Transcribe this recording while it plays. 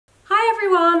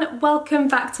everyone, welcome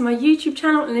back to my YouTube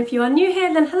channel, and if you are new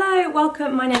here then hello,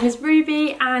 welcome. My name is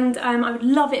Ruby and I would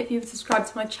love it if you would subscribe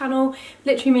to my channel. It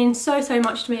literally means so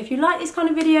much to me. If you like these kind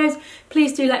of videos,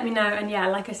 please do let me know, and yeah,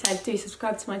 like I said, do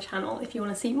subscribe to my channel if you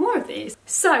want to see more of these.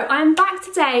 So I'm back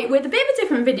today with a bit of a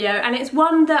different video, and it's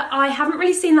one that I haven't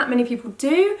really seen that many people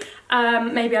do.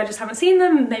 Maybe I just haven't seen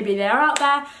them, maybe they are out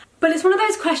there. But it's one of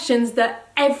those questions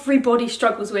that everybody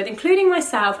struggles with, including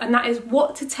myself, and that is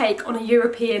what to take on a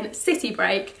European city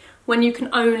break when you can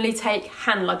only take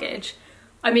hand luggage.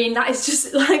 I mean, that is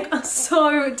just like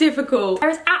so difficult. There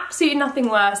is absolutely nothing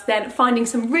worse than finding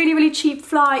some really cheap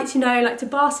flights, you know, like to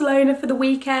Barcelona for the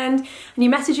weekend, and you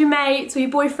message your mates or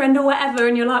your boyfriend or whatever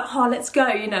and you're like, oh, let's go,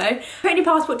 you know. Putting your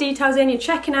passport details in, you're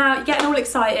checking out, you're getting all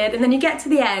excited, and then you get to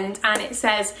the end and it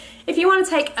says, if you want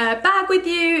to take a bag with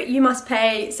you, you must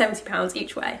pay £70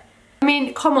 each way. I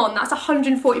mean, come on, that's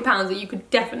 £140 that you could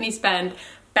definitely spend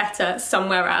better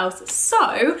somewhere else.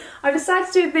 So I've decided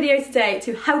to do a video today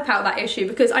to help out that issue,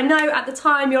 because I know at the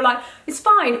time you're like, it's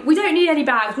fine, we don't need any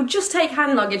bags, we'll just take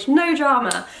hand luggage, no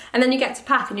drama. And then you get to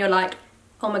pack and you're like,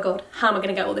 oh my god, how am I going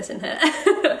to get all this in here?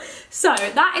 So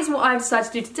that is what I've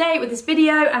decided to do today with this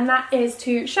video, and that is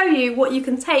to show you what you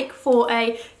can take for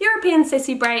a European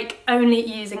city break only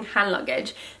using hand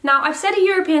luggage. Now, I've said a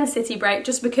European city break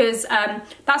just because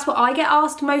that's what I get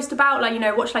asked most about, like, you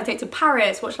know, what should I take to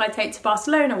Paris, what should I take to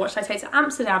Barcelona, what should I take to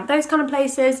Amsterdam, those kind of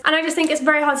places. And I just think it's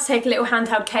very hard to take a little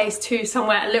handheld case to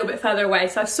somewhere a little bit further away,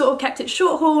 so I've sort of kept it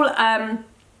short haul.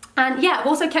 And yeah, I've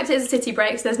also kept it as a city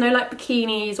break, so there's no like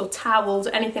bikinis or towels or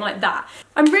anything like that.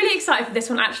 I'm really excited for this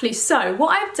one actually. So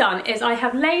what I've done is I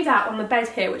have laid out on the bed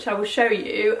here, which I will show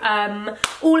you,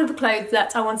 all of the clothes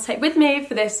that I want to take with me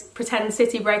for this pretend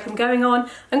city break I'm going on.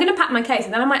 I'm going to pack my case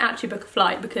and then I might actually book a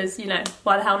flight because, you know,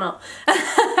 why the hell not?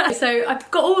 So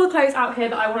I've got all the clothes out here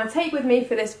that I want to take with me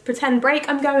for this pretend break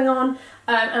I'm going on.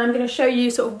 And I'm going to show you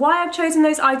sort of why I've chosen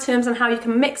those items and how you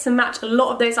can mix and match a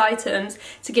lot of those items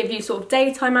to give you sort of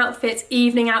daytime outfits,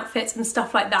 evening outfits and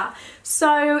stuff like that.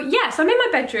 So yeah, so I'm in my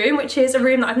bedroom, which is a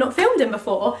room that I've not filmed in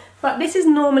before, but this is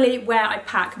normally where I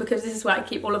pack because this is where I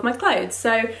keep all of my clothes.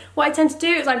 So what I tend to do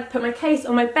is I put my case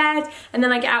on my bed and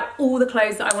then I get out all the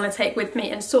clothes that I want to take with me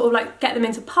and sort of like get them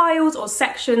into piles or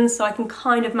sections so I can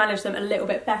kind of manage them a little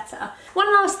bit better.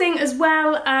 One last thing as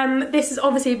well, this is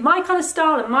obviously my kind of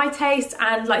style and my taste,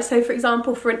 and like, so for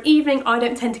example, for an evening I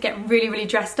don't tend to get really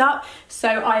dressed up, so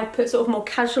I put sort of more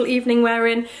casual evening wear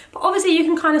in, but obviously you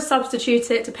can kind of substitute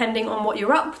it depending on what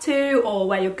you're up to or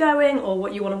where you're going or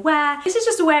what you want to wear. This is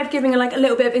just a way of giving like a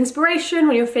little bit of inspiration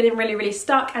when you're feeling really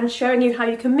stuck, and showing you how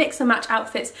you can mix and match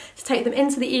outfits to take them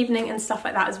into the evening and stuff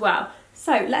like that as well.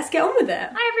 So let's get on with it.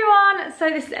 Hi everyone, so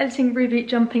this is Editing Ruby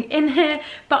jumping in here,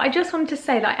 but I just wanted to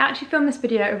say that I actually filmed this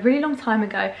video a really long time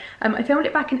ago. I filmed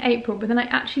it back in April, but then I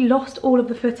actually lost all of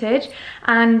the footage,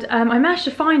 and I managed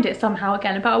to find it somehow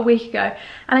again about a week ago,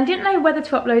 and I didn't know whether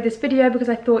to upload this video because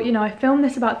I thought, you know, I filmed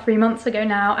this about 3 months ago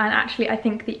now, and actually I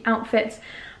think the outfits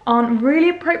aren't really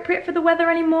appropriate for the weather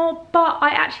anymore, but I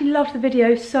actually loved the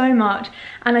video so much,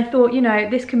 and I thought, you know,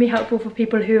 this can be helpful for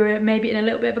people who are maybe in a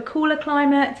little bit of a cooler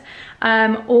climate,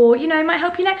 or, you know, might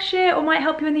help you next year or might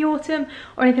help you in the autumn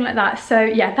or anything like that. So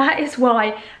yeah, that is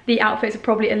why the outfits are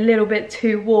probably a little bit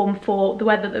too warm for the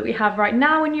weather that we have right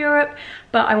now in Europe,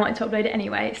 but I wanted to upload it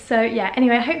anyway. So yeah,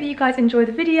 anyway, I hope that you guys enjoy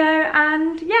the video,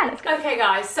 and yeah, let's go. Okay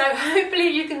guys, so hopefully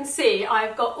you can see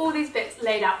I've got all these bits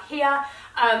laid out here.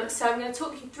 So I'm going to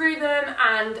talk you through them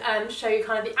and show you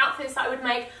kind of the outfits that I would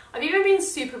make. I've even been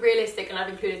super realistic and I've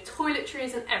included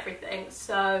toiletries and everything.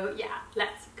 So yeah,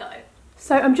 let's go.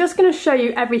 So I'm just going to show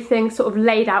you everything sort of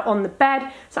laid out on the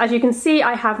bed. So as you can see,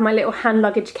 I have my little hand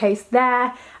luggage case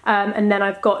there, and then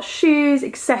I've got shoes,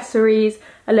 accessories,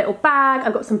 a little bag,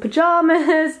 I've got some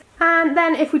pajamas. And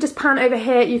then if we just pan over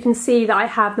here, you can see that I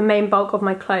have the main bulk of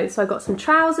my clothes. So I've got some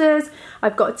trousers,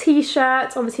 I've got a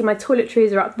t-shirt, obviously my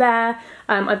toiletries are up there,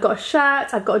 I've got a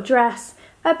shirt, I've got a dress,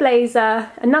 a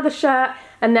blazer, another shirt,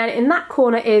 and then in that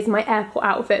corner is my airport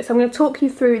outfit. So I'm going to talk you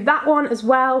through that one as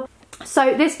well.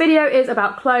 So this video is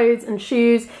about clothes and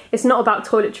shoes, it's not about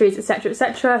toiletries,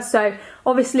 etc. So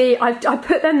obviously I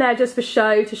put them there just for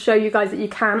show, to show you guys that you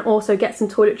can also get some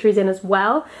toiletries in as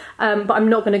well, but I'm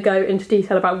not going to go into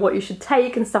detail about what you should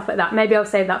take and stuff like that. Maybe I'll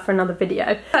save that for another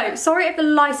video. So sorry if the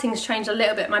lighting's changed a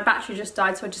little bit, my battery just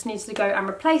died, so I just needed to go and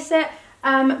replace it.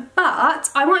 But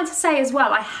I wanted to say as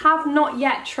well, I have not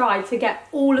yet tried to get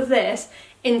all of this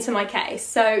into my case,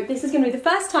 so this is going to be the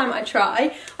first time I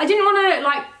try. I didn't want to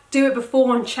like do it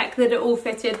before and check that it all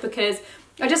fitted, because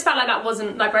I just felt like that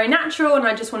wasn't like very natural, and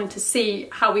I just wanted to see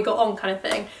how we got on kind of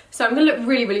thing. So I'm gonna look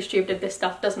really stupid if this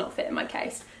stuff does not fit in my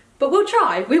case. but we'll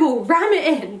try. We will ram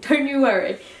it in, don't you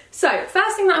worry. So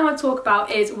first thing that I want to talk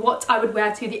about is what I would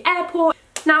wear to the airport.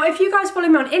 Now, if you guys follow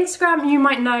me on Instagram, you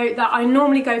might know that I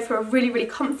normally go for a really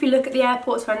comfy look at the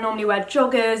airport. So I normally wear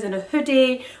joggers and a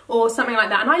hoodie or something like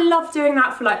that. And I love doing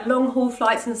that for like long haul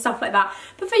flights and stuff like that.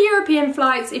 But for European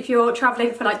flights, if you're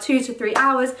traveling for like 2 to 3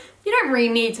 hours, you don't really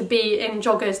need to be in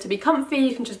joggers to be comfy.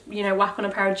 You can just, you know, whack on a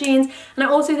pair of jeans. And I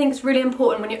also think it's really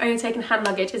important when you're only taking hand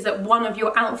luggage is that one of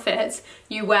your outfits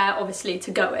you wear obviously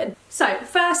to go in. So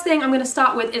first thing I'm going to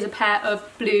start with is a pair of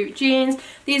blue jeans.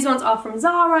 These ones are from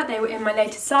Zara. They were in my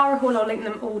latest Zara haul. I'll link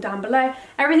them all down below.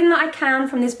 Everything that I can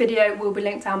from this video will be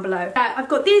linked down below. I've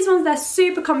got these ones. They're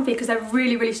super comfy because they're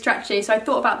really stretchy. So I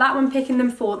thought about that one, picking them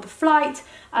for the flight.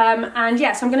 And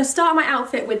yeah, so I'm going to start my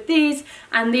outfit with these,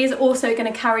 and these are also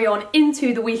going to carry on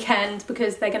into the weekend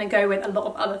because they're going to go with a lot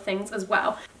of other things as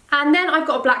well. And then I've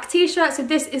got a black t-shirt. So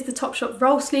this is the Topshop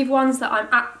roll sleeve ones that I'm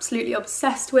absolutely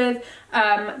obsessed with.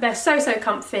 They're so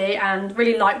comfy and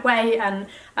really lightweight, and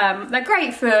they're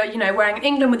great for, you know, wearing in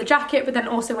England with a jacket, but then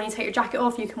also when you take your jacket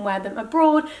off you can wear them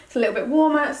abroad. It's a little bit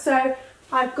warmer. So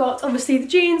I've got obviously the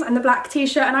jeans and the black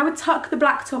t-shirt, and I would tuck the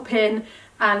black top in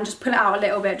and just pull it out a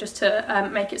little bit just to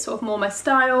make it sort of more my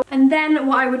style. And then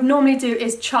what I would normally do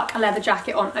is chuck a leather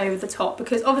jacket on over the top,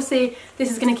 because obviously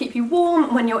this is going to keep you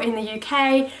warm when you're in the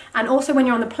UK and also when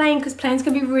you're on the plane, because planes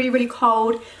can be really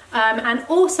cold. And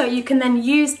also you can then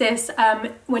use this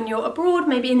when you're abroad,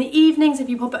 maybe in the evenings if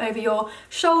you pop it over your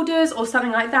shoulders or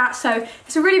something like that. So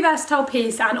it's a really versatile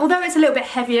piece, and although it's a little bit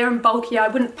heavier and bulkier, I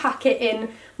wouldn't pack it in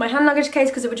my hand luggage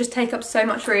case because it would just take up so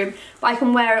much room, but I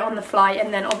can wear it on the flight,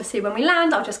 and then obviously when we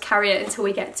land I'll just carry it until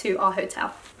we get to our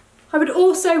hotel. I would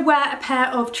also wear a pair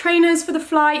of trainers for the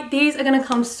flight. These are going to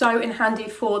come so in handy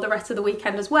for the rest of the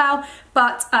weekend as well,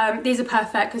 but these are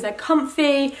perfect because they're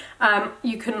comfy.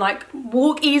 You can like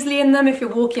walk easily in them if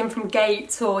you're walking from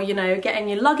gates, or, you know, getting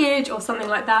your luggage or something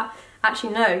like that.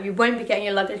 Actually no, you won't be getting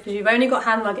your luggage because you've only got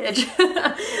hand luggage.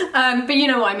 But you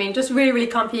know what I mean, just really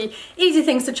comfy, easy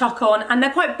things to chuck on, and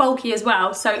they're quite bulky as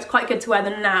well, so it's quite good to wear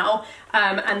them now.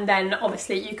 And then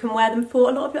obviously you can wear them for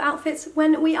a lot of your outfits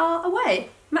when we are away.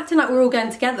 I'm acting like we're all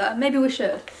going together, maybe we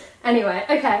should. Anyway,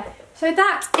 okay. So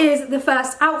that is the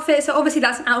first outfit. So obviously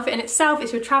that's an outfit in itself,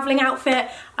 it's your travelling outfit.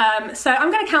 So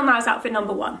I'm going to count that as outfit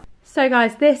number 1. So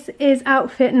guys, this is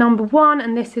outfit number 1,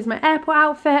 and this is my airport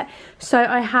outfit. So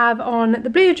I have on the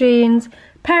blue jeans,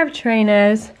 pair of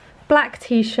trainers, black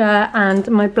t-shirt and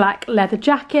my black leather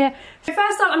jacket. So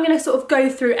first up I'm going to sort of go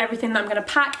through everything that I'm going to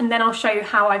pack, and then I'll show you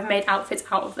how I've made outfits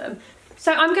out of them.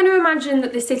 So I'm going to imagine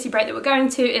that the city break that we're going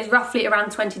to is roughly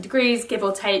around 20 degrees, give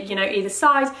or take, you know, either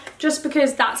side, just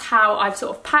because that's how I've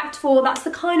sort of packed for. That's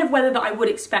the kind of weather that I would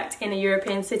expect in a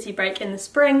European city break in the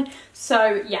spring.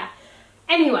 So yeah.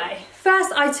 Anyway,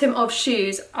 first item of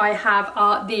shoes I have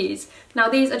are these. Now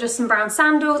these are just some brown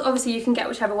sandals. Obviously you can get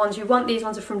whichever ones you want. These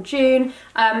ones are from June.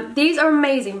 These are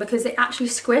amazing because they actually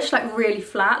squish like really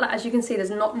flat. Like, as you can see, there's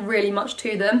not really much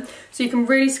to them. So you can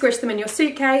really squish them in your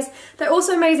suitcase. They're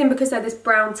also amazing because they're this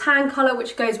brown tan colour,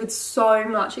 which goes with so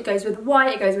much. It goes with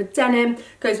white, it goes with denim,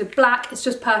 it goes with black. It's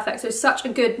just perfect. So it's such a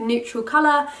good neutral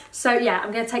colour. So yeah,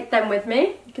 I'm going to take them with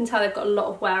me. You can tell they've got a lot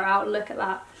of wear out. Look at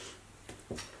that.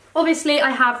 Obviously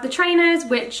I have the trainers,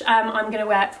 which I'm going to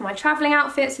wear for my travelling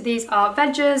outfit. So these are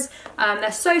Vejas.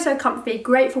 They're so comfy,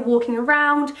 great for walking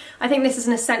around. I think this is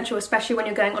an essential, especially when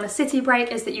you're going on a city break,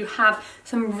 is that you have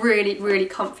some really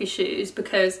comfy shoes,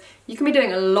 because you can be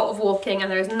doing a lot of walking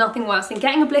and there is nothing worse than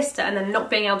getting a blister and then not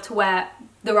being able to wear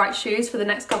the right shoes for the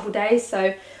next couple of days. So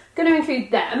I'm going to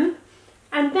include them.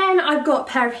 And then I've got a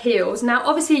pair of heels. Now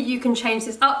obviously you can change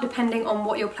this up depending on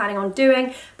what you're planning on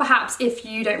doing. Perhaps if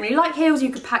you don't really like heels,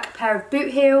 you could pack a pair of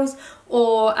boot heels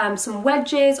or some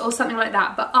wedges or something like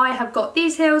that. But I have got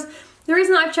these heels. The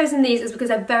reason that I've chosen these is because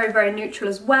they're very neutral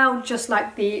as well, just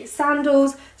like the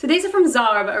sandals. So these are from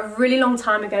Zara, but a really long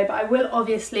time ago, but I will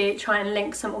obviously try and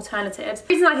link some alternatives.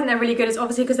 The reason I think they're really good is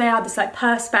obviously because they are this like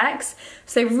perspex,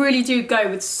 so they really do go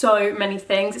with so many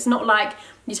things. It's not like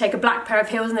you take a black pair of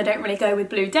heels and they don't really go with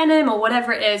blue denim or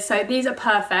whatever it is. So these are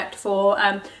perfect for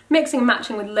mixing and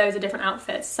matching with loads of different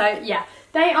outfits. So yeah,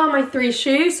 they are my 3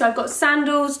 shoes. So I've got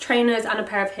sandals, trainers and a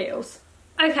pair of heels.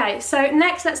 Okay, so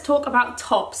next let's talk about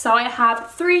tops. So I have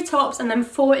 3 tops and then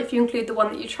 4 if you include the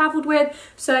one that you travelled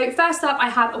with. So first up I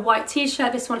have a white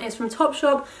t-shirt. This one is from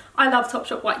Topshop. I love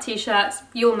Topshop white t-shirts.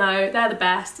 You'll know they're the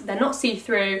best. They're not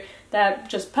see-through. They're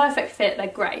just perfect fit, they're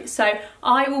great. So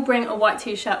I will bring a white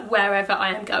t-shirt wherever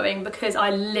I am going because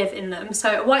I live in them.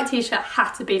 So a white t-shirt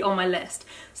had to be on my list.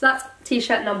 So that's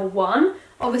t-shirt number 1.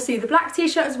 Obviously the black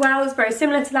t-shirt as well is very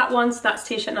similar to that one, so that's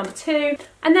t-shirt number 2.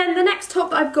 And then the next top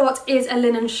that I've got is a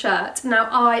linen shirt. Now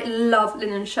I love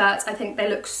linen shirts. I think they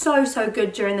look so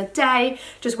good during the day,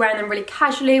 just wearing them really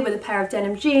casually with a pair of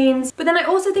denim jeans. But then I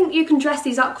also think you can dress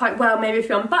these up quite well, maybe if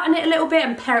you unbutton it a little bit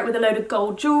and pair it with a load of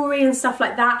gold jewellery and stuff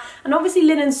like that. And obviously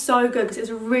linen's so good because it's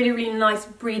a really nice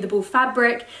breathable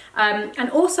fabric,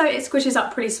 and also it squishes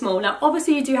up pretty small. Now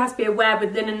obviously you do have to be aware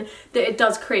with linen that it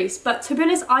does crease, but to be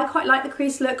honest I quite like the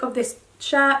crease look of this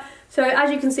shirt. So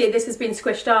as you can see, this has been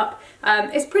squished up.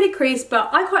 It's pretty creased, but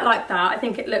I quite like that. I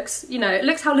think it looks, you know, it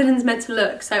looks how linen's meant to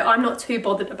look, so I'm not too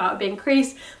bothered about it being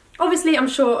creased. Obviously, I'm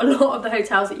sure a lot of the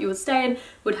hotels that you would stay in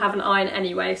would have an iron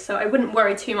anyway, so I wouldn't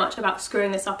worry too much about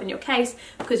screwing this up in your case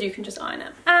because you can just iron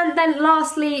it. And then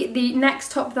lastly, the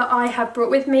next top that I have brought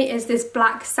with me is this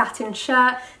black satin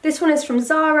shirt. This one is from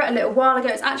Zara a little while ago.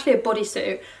 It's actually a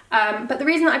bodysuit. But the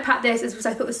reason that I packed this is because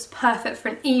I thought this was perfect for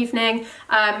an evening.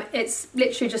 It's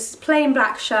literally just plain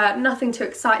black shirt, nothing too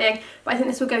exciting, but I think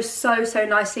this will go so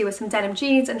nicely with some denim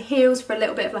jeans and heels for a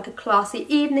little bit of like a classy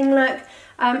evening look.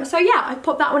 So yeah, I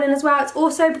popped that one in as well. It's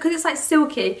also, because it's like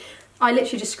silky, I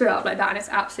literally just screw it up like that and it's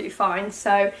absolutely fine.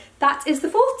 So that is the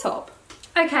 4th top.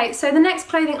 Okay, so the next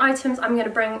clothing items I'm going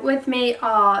to bring with me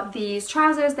are these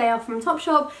trousers. They are from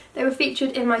Topshop. They were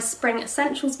featured in my Spring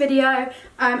Essentials video,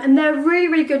 and they're a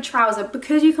really good trouser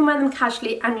because you can wear them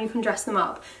casually and you can dress them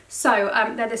up. So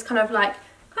they're this kind of like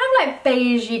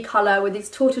beigey colour with these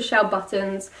tortoiseshell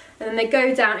buttons, and then they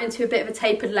go down into a bit of a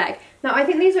tapered leg. Now I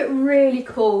think these look really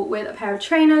cool with a pair of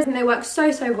trainers and they work so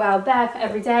well there for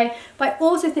every day, but I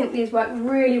also think these work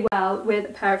really well with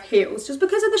a pair of heels just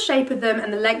because of the shape of them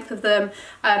and the length of them.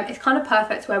 It's kind of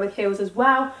perfect to wear with heels as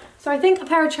well. So I think a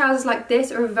pair of trousers like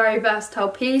this are a very versatile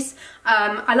piece.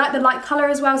 I like the light colour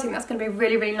as well, so I think that's going to be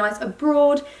really nice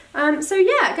abroad. So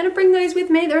yeah, going to bring those with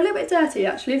me. They're a little bit dirty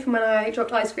actually from when I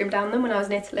dropped ice cream down them when I was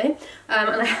in Italy,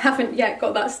 and I haven't yet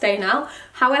got that stain out.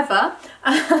 However,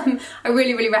 I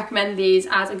really recommend these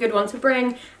as a good one to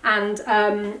bring, and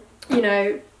you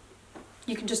know,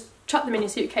 you can just chuck them in your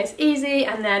suitcase easy,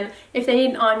 and then if they need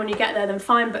an iron when you get there then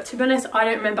fine, but to be honest I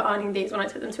don't remember ironing these when I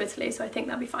took them to Italy, so I think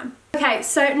that'll be fine. Okay,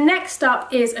 so next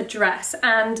up is a dress,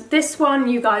 and this one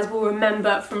you guys will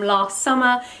remember from last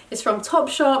summer. It's from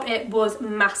Topshop. It was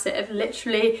massive,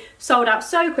 literally sold out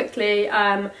so quickly,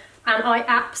 and I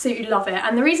absolutely love it.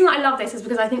 And the reason that I love this is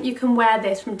because I think you can wear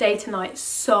this from day to night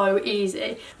so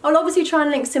easy. I'll obviously try and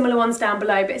link similar ones down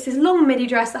below, but it's this long midi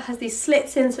dress that has these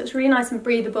slits in, so it's really nice and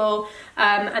breathable,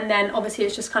 and then obviously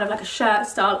it's just kind of like a shirt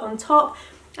style on top.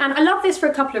 And I love this for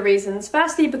a couple of reasons.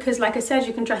 Firstly, because like I said,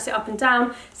 you can dress it up and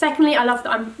down. Secondly, I love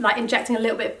that I'm like injecting a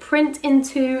little bit of print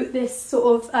into this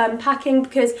sort of packing,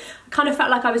 because I kind of felt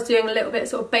like I was doing a little bit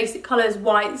sort of basic colours,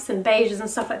 whites and beiges and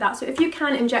stuff like that. So if you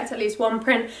can inject at least one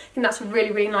print, I think that's a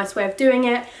really nice way of doing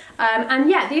it. And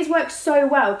yeah, these work so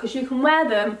well because you can wear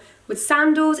them with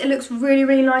sandals. It looks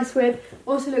really nice with,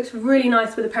 also looks really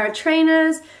nice with a pair of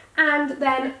trainers, and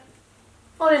then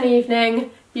on an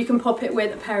evening you can pop it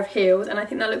with a pair of heels, and I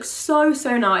think that looks so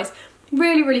nice.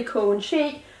 Really cool and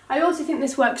chic. I also think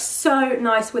this works so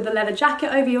nice with a leather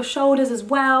jacket over your shoulders as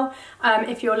well,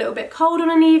 if you're a little bit cold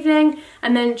on an evening,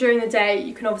 and then during the day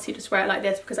you can obviously just wear it like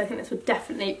this, because I think this would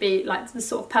definitely be like the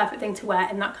sort of perfect thing to wear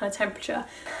in that kind of temperature.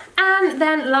 And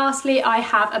then lastly I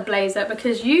have a blazer,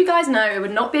 because you guys know it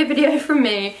would not be a video from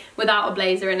me without a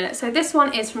blazer in it. So this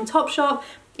one is from Topshop.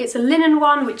 It's a linen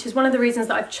one, which is one of the reasons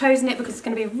that I've chosen it, because it's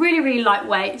going to be really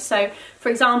lightweight. So for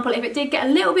example, if it did get a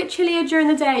little bit chillier during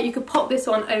the day, you could pop this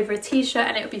on over a t-shirt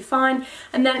and it would be fine,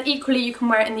 and then equally you can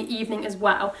wear it in the evening as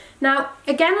well. Now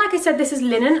again, like I said, this is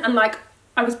linen, and like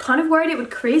I was kind of worried it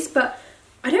would crease, but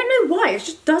I don't know why, it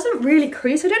just doesn't really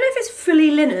crease. I don't know if it's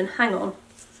fully linen. Hang on,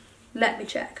 let me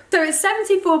check. So it's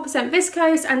 74%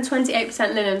 viscose and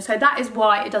 28% linen, so that is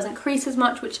why it doesn't crease as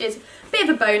much, which is a bit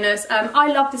of a bonus. I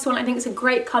love this one. I think it's a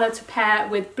great colour to pair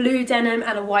with blue denim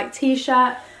and a white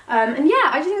t-shirt. And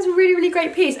yeah, I just think it's a really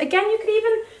great piece. Again, you could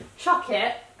even chuck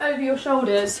it over your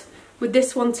shoulders with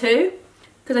this one too,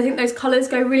 because I think those colours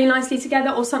go really nicely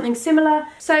together, or something similar.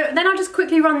 So then I'll just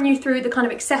quickly run you through the kind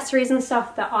of accessories and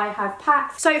stuff that I have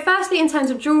packed. So firstly, in terms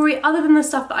of jewellery, other than the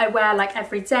stuff that I wear like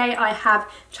every day, I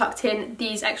have chucked in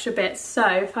these extra bits. So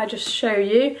if I just show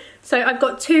you, so I've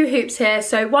got 2 hoops here,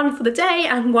 so one for the day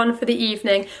and one for the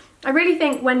evening. I really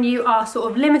think when you are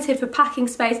sort of limited for packing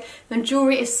space, then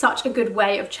jewellery is such a good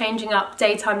way of changing up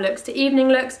daytime looks to evening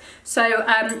looks. So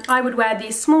I would wear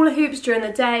these smaller hoops during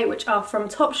the day, which are from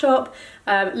Topshop.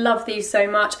 Love these so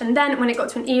much. And then when it got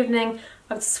to an evening,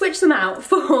 I've switched them out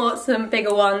for some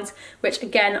bigger ones, which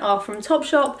again are from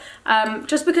Topshop,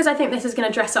 just because I think this is going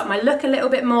to dress up my look a little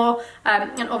bit more,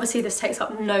 and obviously this takes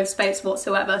up no space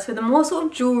whatsoever, so the more sort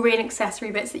of jewellery and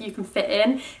accessory bits that you can fit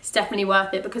in, it's definitely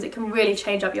worth it because it can really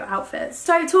change up your outfits.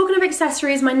 So talking of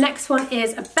accessories, my next one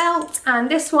is a belt, and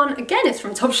this one again is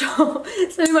from Topshop.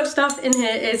 So much stuff in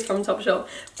here is from Topshop,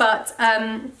 but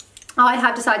I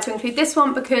have decided to include this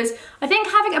one because I think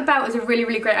having a belt is a really,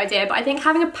 really great idea, but I think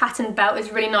having a patterned belt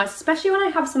is really nice, especially when I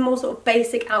have some more sort of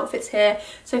basic outfits here.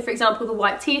 So for example, the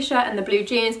white t-shirt and the blue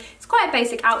jeans, it's quite a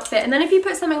basic outfit, and then if you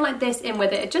put something like this in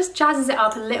with it, it just jazzes it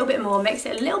up a little bit more, makes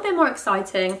it a little bit more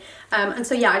exciting. And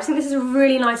so yeah, I just think this is a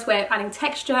really nice way of adding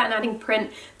texture and adding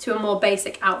print to a more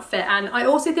basic outfit, and I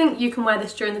also think you can wear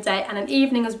this during the day and an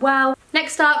evening as well.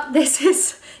 Next up, this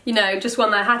is, you know, just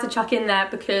one that I had to chuck in there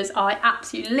because I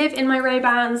absolutely live in my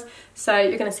Raybans, so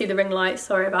you're going to see the ring light,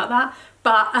 sorry about that.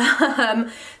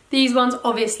 But these ones,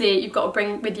 obviously, you've got to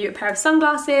bring with you a pair of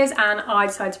sunglasses, and I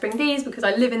decided to bring these because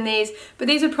I live in these, but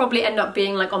these would probably end up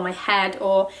being like on my head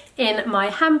or in my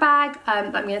handbag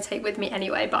that I'm going to take with me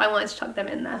anyway, but I wanted to chuck them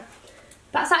in there.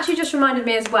 That's actually just reminded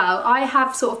me as well, I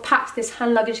have sort of packed this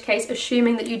hand luggage case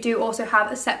assuming that you do also have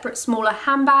a separate smaller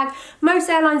handbag. Most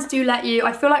airlines do let you.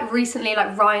 I feel like recently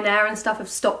like Ryanair and stuff have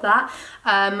stopped that,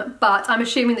 but I'm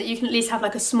assuming that you can at least have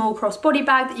like a small crossbody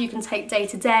bag that you can take day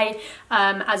to day,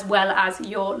 as well as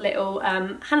your little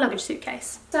hand luggage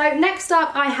suitcase. So next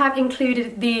up I have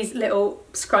included these little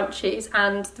scrunchies,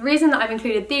 and the reason that I've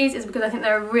included these is because I think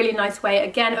they're a really nice way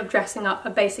again of dressing up a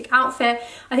basic outfit.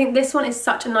 I think this one is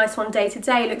such a nice one day to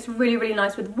day, it looks really, really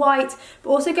nice with white, but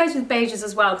also goes with beiges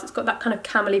as well because it's got that kind of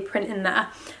camely print in there.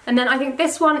 And then I think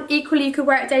this one, equally you could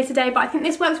wear it day to day, but I think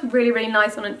this works really, really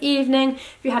nice on an evening.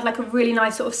 If you had like a really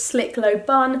nice sort of slick low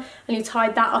bun and you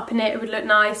tied that up in it, it would look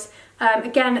nice.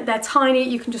 Again, they're tiny,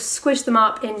 you can just squish them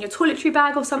up in your toiletry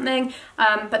bag or something,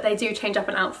 but they do change up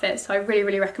an outfit, so I really,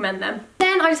 really recommend them.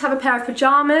 Then I just have a pair of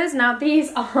pyjamas. Now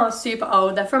these are super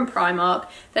old, they're from Primark.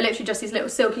 They're literally just these little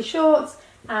silky shorts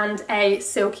and a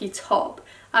silky top.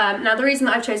 Now the reason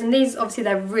that I've chosen these is obviously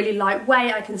they're really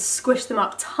lightweight, I can squish them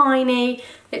up tiny.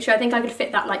 Literally I think I could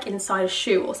fit that like inside a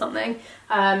shoe or something.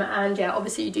 And yeah,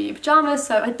 obviously you do your pyjamas,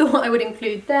 so I thought I would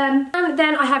include them. And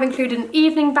then I have included an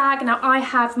evening bag. Now I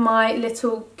have my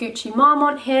little Gucci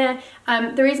Marmont here.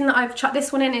 The reason that I've chucked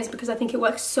this one in is because I think it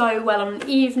works so well on an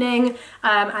evening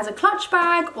as a clutch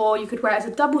bag, or you could wear it as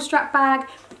a double strap bag,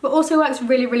 but also works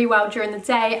really, really well during the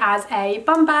day as a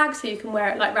bum bag, so you can wear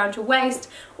it like around your waist,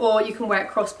 or you can wear it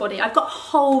crossbody. I've got a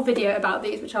whole video about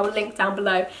these which I will link down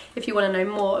below if you want to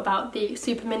know more about the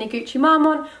super mini Gucci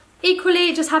Marmont.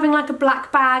 Equally, just having like a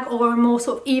black bag or a more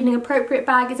sort of evening appropriate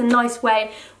bag is a nice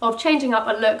way of changing up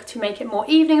a look to make it more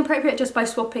evening appropriate just by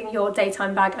swapping your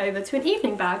daytime bag over to an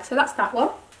evening bag. So that's that one.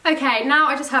 Okay, now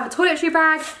I just have a toiletry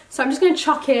bag, so I'm just going to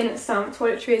chuck in some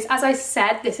toiletries. As I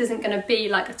said, this isn't going to be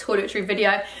like a toiletry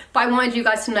video, but I wanted you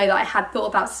guys to know that I had thought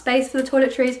about space for the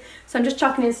toiletries. So I'm just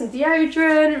chucking in some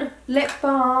deodorant, lip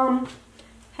balm,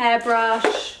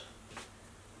 hairbrush,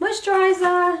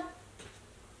 moisturiser,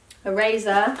 a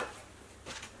razor,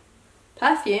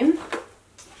 perfume,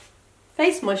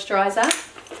 face moisturiser,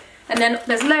 and then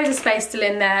there's loads of space still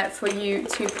in there for you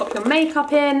to pop your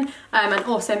makeup in, and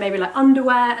also maybe like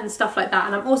underwear and stuff like that.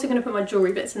 And I'm also going to put my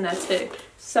jewellery bits in there too.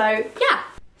 So yeah.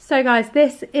 So guys,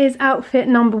 this is outfit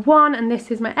number one, and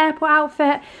this is my airport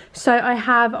outfit. So I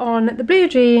have on the blue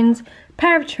jeans,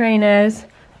 pair of trainers,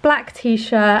 black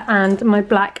t-shirt and my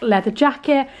black leather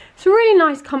jacket. It's a really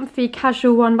nice comfy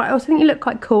casual one, but I also think you look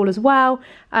quite cool as well,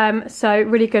 so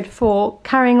really good for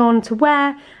carrying on to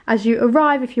wear as you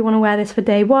arrive if you want to wear this for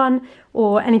day one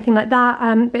or anything like that.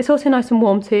 But it's also nice and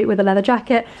warm too with a leather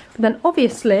jacket. But then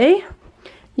obviously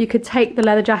you could take the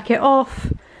leather jacket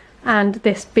off and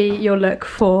this be your look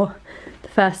for the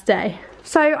first day.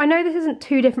 So I know this isn't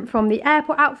too different from the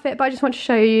airport outfit, but I just want to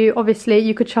show you, obviously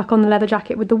you could chuck on the leather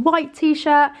jacket with the white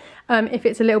t-shirt if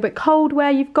it's a little bit cold where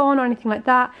you've gone or anything like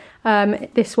that.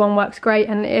 This one works great,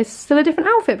 and it's still a different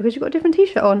outfit because you've got a different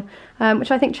t-shirt on,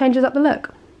 which I think changes up the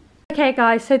look. Okay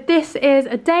guys, so this is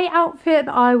a day outfit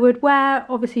that I would wear,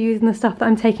 obviously using the stuff that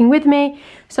I'm taking with me.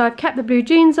 So I've kept the blue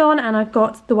jeans on and I've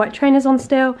got the white trainers on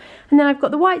still, and then I've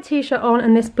got the white t-shirt on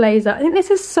and this blazer. I think this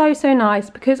is so nice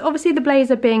because obviously the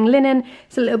blazer being linen,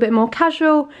 it's a little bit more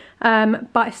casual,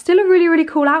 but it's still a really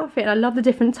cool outfit. I love the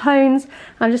different tones.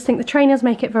 I just think the trainers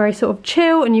make it very sort of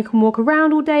chill and you can walk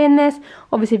around all day in this.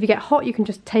 Obviously if you get hot you can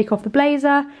just take off the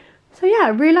blazer. So yeah, I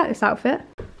really like this outfit.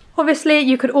 Obviously,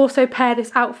 you could also pair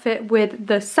this outfit with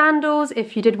the sandals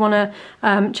if you did want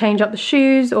to change up the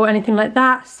shoes or anything like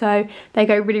that. So they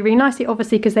go really, really nicely,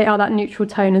 obviously, because they are that neutral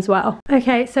tone as well.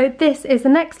 Okay, so this is the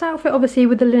next outfit, obviously,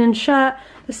 with the linen shirt,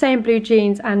 the same blue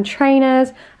jeans and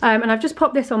trainers. And I've just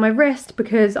popped this on my wrist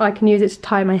because I can use it to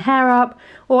tie my hair up.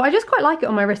 Or I just quite like it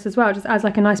on my wrist as well, just adds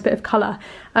like a nice bit of colour.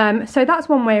 So that's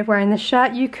one way of wearing this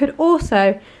shirt. You could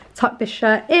also tuck this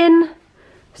shirt in.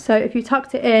 So if you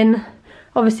tucked it in,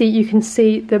 obviously you can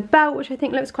see the belt, which I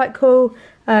think looks quite cool.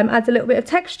 Adds a little bit of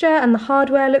texture and the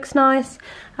hardware looks nice.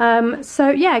 So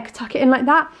yeah, you could tuck it in like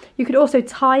that. You could also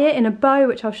tie it in a bow,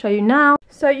 which I'll show you now.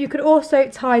 So you could also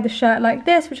tie the shirt like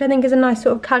this, which I think is a nice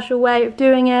sort of casual way of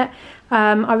doing it.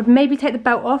 I would maybe take the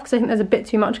belt off because I think there's a bit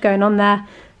too much going on there.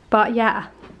 But yeah,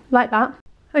 like that.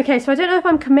 Okay, so I don't know if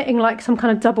I'm committing like some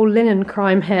kind of double linen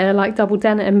crime here, like double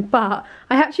denim, but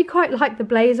I actually quite like the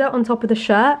blazer on top of the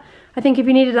shirt. I think if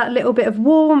you needed that little bit of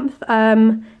warmth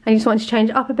and you just wanted to change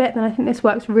it up a bit, then I think this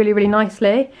works really, really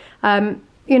nicely.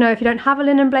 You know, if you don't have a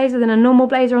linen blazer, then a normal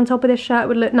blazer on top of this shirt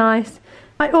would look nice.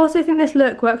 I also think this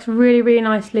look works really, really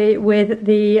nicely with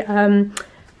the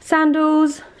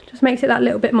sandals. Just makes it that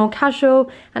little bit more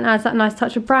casual and adds that nice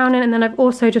touch of brown in. And then I've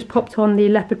also just popped on the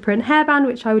leopard print hairband,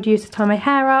 which I would use to tie my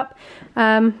hair up.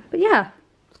 But yeah,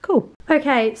 it's cool.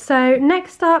 Okay, so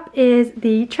next up is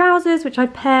the trousers, which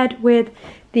I've paired with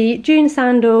the June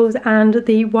sandals and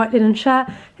the white linen shirt.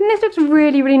 And this looks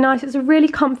really, really nice. It's a really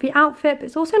comfy outfit, but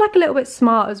it's also like a little bit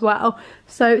smart as well.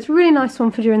 So it's a really nice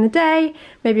one for during the day.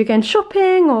 Maybe you're going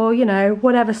shopping or, you know,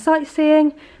 whatever,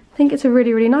 sightseeing. I think it's a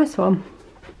really, really nice one.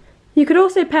 You could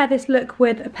also pair this look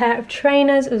with a pair of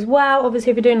trainers as well. Obviously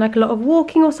if you're doing like a lot of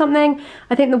walking or something,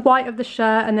 I think the white of the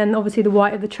shirt and then obviously the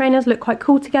white of the trainers look quite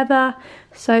cool together.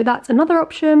 So that's another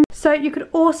option. So you could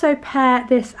also pair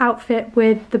this outfit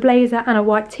with the blazer and a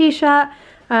white t-shirt.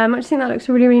 I just think that looks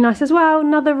really, really nice as well.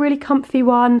 Another really comfy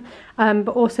one, but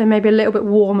also maybe a little bit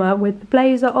warmer with the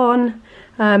blazer on.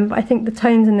 But I think the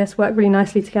tones in this work really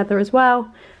nicely together as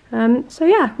well. So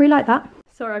yeah, really like that.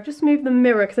 Sorry, I've just moved the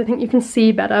mirror because I think you can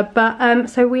see better. But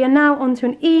so we are now onto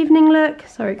an evening look.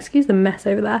 Sorry, excuse the mess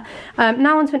over there.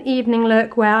 Now onto an evening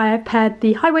look where I have paired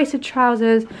the high-waisted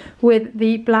trousers with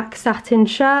the black satin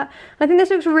shirt. I think this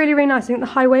looks really, really nice. I think the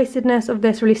high-waistedness of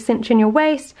this really cinches in your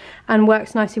waist and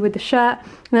works nicely with the shirt.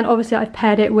 And then obviously I've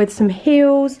paired it with some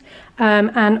heels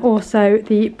and also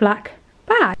the black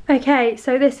bag. Okay,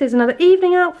 so this is another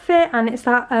evening outfit and it's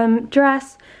that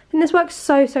dress. And this works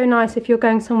so, so nice if you're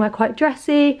going somewhere quite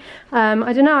dressy.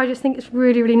 I don't know, I just think it's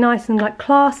really, really nice and like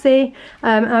classy.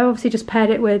 I obviously just paired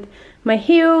it with my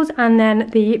heels and then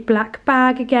the black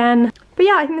bag again. But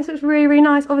yeah, I think this looks really, really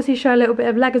nice. Obviously show a little bit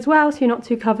of leg as well so you're not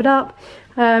too covered up.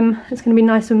 It's going to be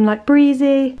nice and like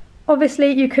breezy. Obviously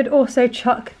you could also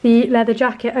chuck the leather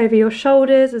jacket over your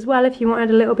shoulders as well if you wanted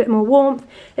a little bit more warmth.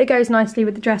 It goes nicely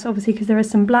with the dress obviously because there is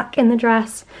some black in the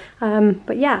dress.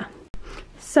 But yeah.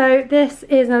 So this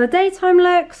is another daytime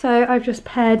look. So I've just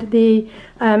paired the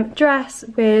dress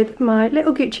with my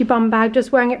little Gucci bum bag,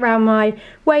 just wearing it around my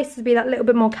waist to be that little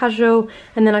bit more casual.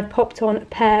 And then I've popped on a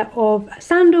pair of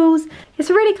sandals. It's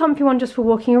a really comfy one just for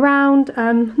walking around,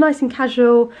 nice and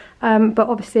casual, but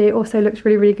obviously it also looks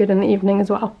really, really good in the evening as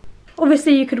well.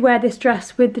 Obviously you could wear this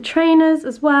dress with the trainers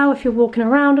as well if you're walking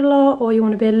around a lot or you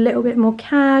want to be a little bit more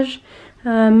cash.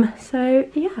 So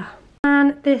yeah.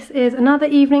 And this is another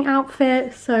evening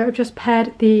outfit. So I've just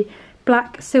paired the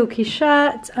black silky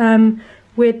shirt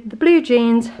with the blue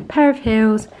jeans, pair of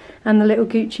heels and the little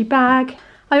Gucci bag.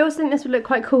 I also think this would look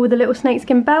quite cool with a little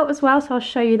snakeskin belt as well, so I'll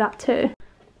show you that too.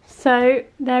 So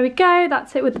there we go,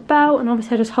 that's it with the belt, and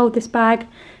obviously I just hold this bag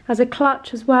as a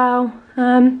clutch as well.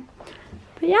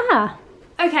 But yeah.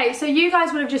 Okay, so you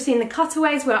guys would have just seen the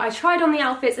cutaways where I tried on the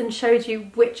outfits and showed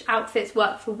you which outfits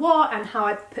work for what and how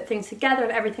I put things together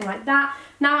and everything like that.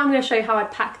 Now I'm going to show you how I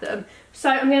pack them.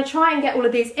 So I'm going to try and get all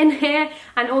of these in here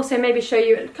and also maybe show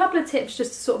you a couple of tips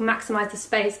just to sort of maximise the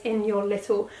space in your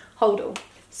little holdall.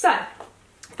 So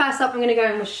first up I'm going to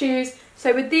go in with shoes.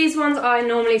 So with these ones I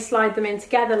normally slide them in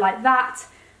together like that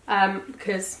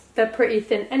because they're pretty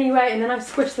thin anyway, and then I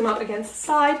squish them up against the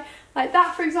side. Like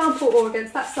that, for example, or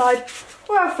against that side,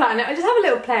 or I'll flatten it. I just have a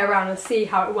little play around and see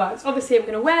how it works. Obviously I'm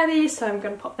going to wear these, so I'm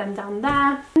going to pop them down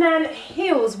there. And then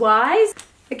heels wise,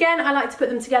 again I like to put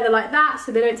them together like that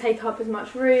so they don't take up as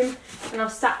much room, and I'll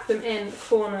stack them in the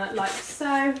corner like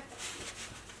so.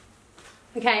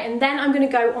 Okay, and then I'm going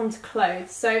to go on to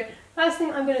clothes. So first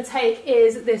thing I'm going to take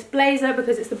is this blazer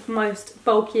because it's the most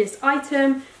bulkiest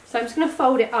item. So I'm just going to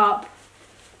fold it up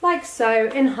like so,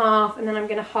 in half, and then I'm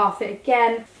going to half it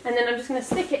again, and then I'm just going to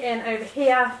stick it in over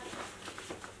here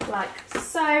like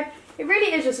so. it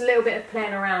really is just a little bit of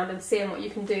playing around and seeing what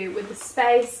you can do with the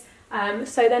space.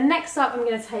 So then next up I'm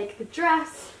going to take the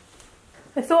dress.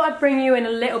 I thought I'd bring you in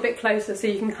a little bit closer so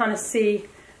you can kind of see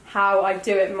how I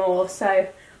do it more. So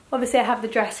obviously I have the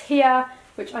dress here,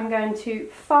 which I'm going to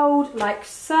fold like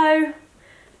so,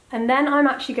 and then I'm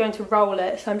actually going to roll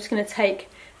it. So I'm just going to take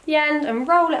the end and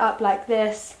roll it up like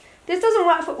this. This doesn't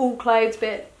work for all clothes, but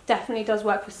it definitely does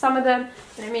work for some of them,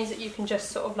 and it means that you can just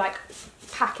sort of like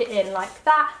pack it in like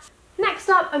that. Next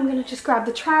up, I'm going to just grab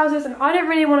the trousers, and I don't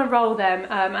really want to roll them,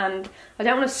 and I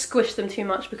don't want to squish them too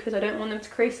much because I don't want them to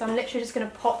crease, so I'm literally just going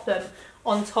to pop them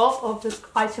on top of the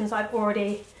items I've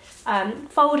already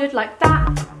folded like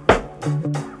that.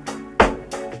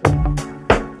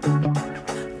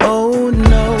 Oh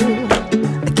no,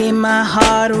 I gave my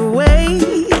heart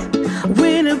away,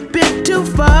 went a bit too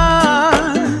far,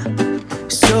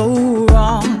 so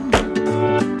wrong.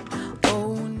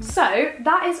 So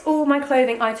that is all my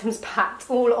clothing items packed,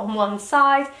 all on one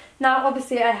side. Now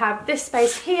obviously I have this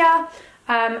space here,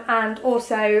 and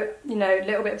also, you know, a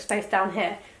little bit of space down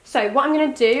here. So what I'm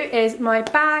going to do is my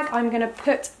bag, I'm going to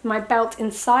put my belt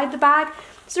inside the bag.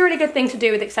 It's a really good thing to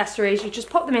do with accessories. You just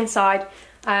pop them inside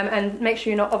and make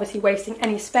sure you're not obviously wasting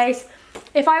any space.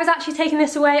 If I was actually taking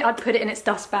this away, I'd put it in its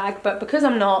dust bag, but because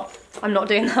I'm not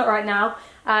doing that right now.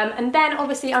 And then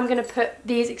obviously I'm going to put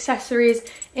these accessories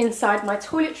inside my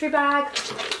toiletry bag,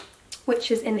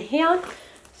 which is in here.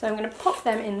 So I'm going to pop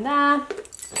them in there,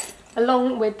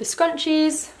 along with the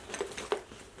scrunchies.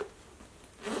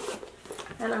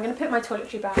 And I'm going to put my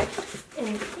toiletry bag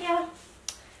in here.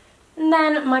 And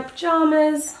then my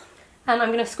pyjamas, and I'm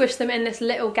going to squish them in this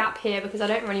little gap here because I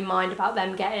don't really mind about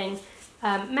them getting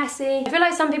messy. I feel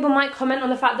like some people might comment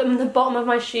on the fact that the bottom of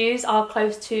my shoes are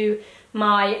close to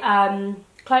my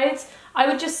clothes. I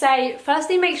would just say,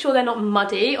 firstly, make sure they're not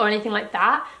muddy or anything like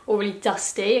that, or really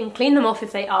dusty, and clean them off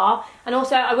if they are. And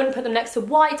also, I wouldn't put them next to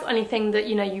white or anything that,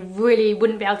 you know, you really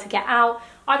wouldn't be able to get out.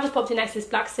 I've just popped it next to this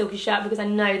black silky shirt because I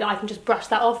know that I can just brush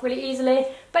that off really easily.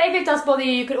 But if it does bother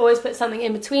you, you could always put something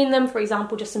in between them, for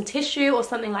example, just some tissue or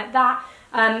something like that.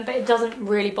 But it doesn't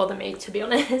really bother me, to be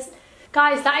honest.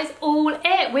 Guys, that is all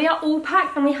it. We are all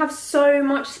packed and we have so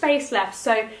much space left.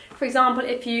 So, for example,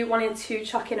 if you wanted to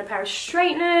chuck in a pair of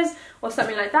straighteners or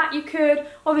something like that, you could.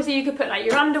 Obviously, you could put like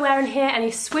your underwear in here, any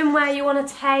swimwear you want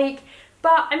to take.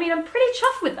 But, I mean, I'm pretty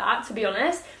chuffed with that, to be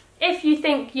honest. If you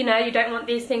think, you know, you don't want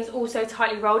these things all so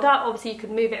tightly rolled up, obviously you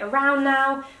could move it around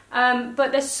now.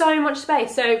 But there's so much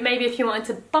space. So maybe if you wanted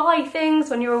to buy things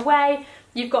when you're away,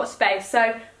 you've got space. So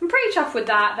I'm pretty chuffed with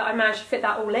that I managed to fit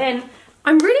that all in.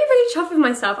 I'm really chuffed with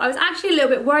myself. I was actually a little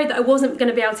bit worried that I wasn't going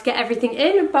to be able to get everything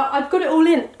in, but I've got it all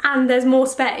in and there's more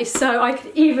space, so I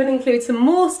could even include some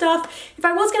more stuff. If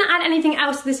I was going to add anything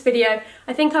else to this video,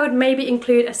 I think I would maybe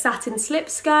include a satin slip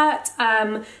skirt,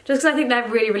 just because I think they're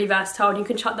really versatile and you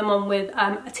can chuck them on with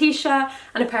a t-shirt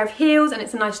and a pair of heels and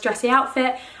it's a nice dressy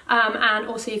outfit, and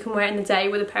also you can wear it in the day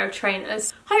with a pair of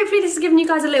trainers. Hopefully this has given you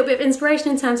guys a little bit of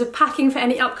inspiration in terms of packing for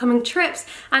any upcoming trips,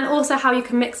 and also how you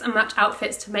can mix and match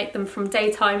outfits to make them from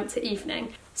daytime to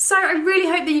evening. So I really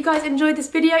hope that you guys enjoyed this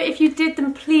video. If you did,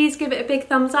 then please give it a big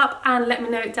thumbs up and let me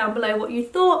know down below what you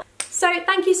thought. So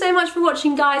thank you so much for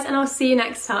watching, guys, and I'll see you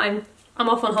next time. I'm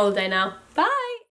off on holiday now. Bye!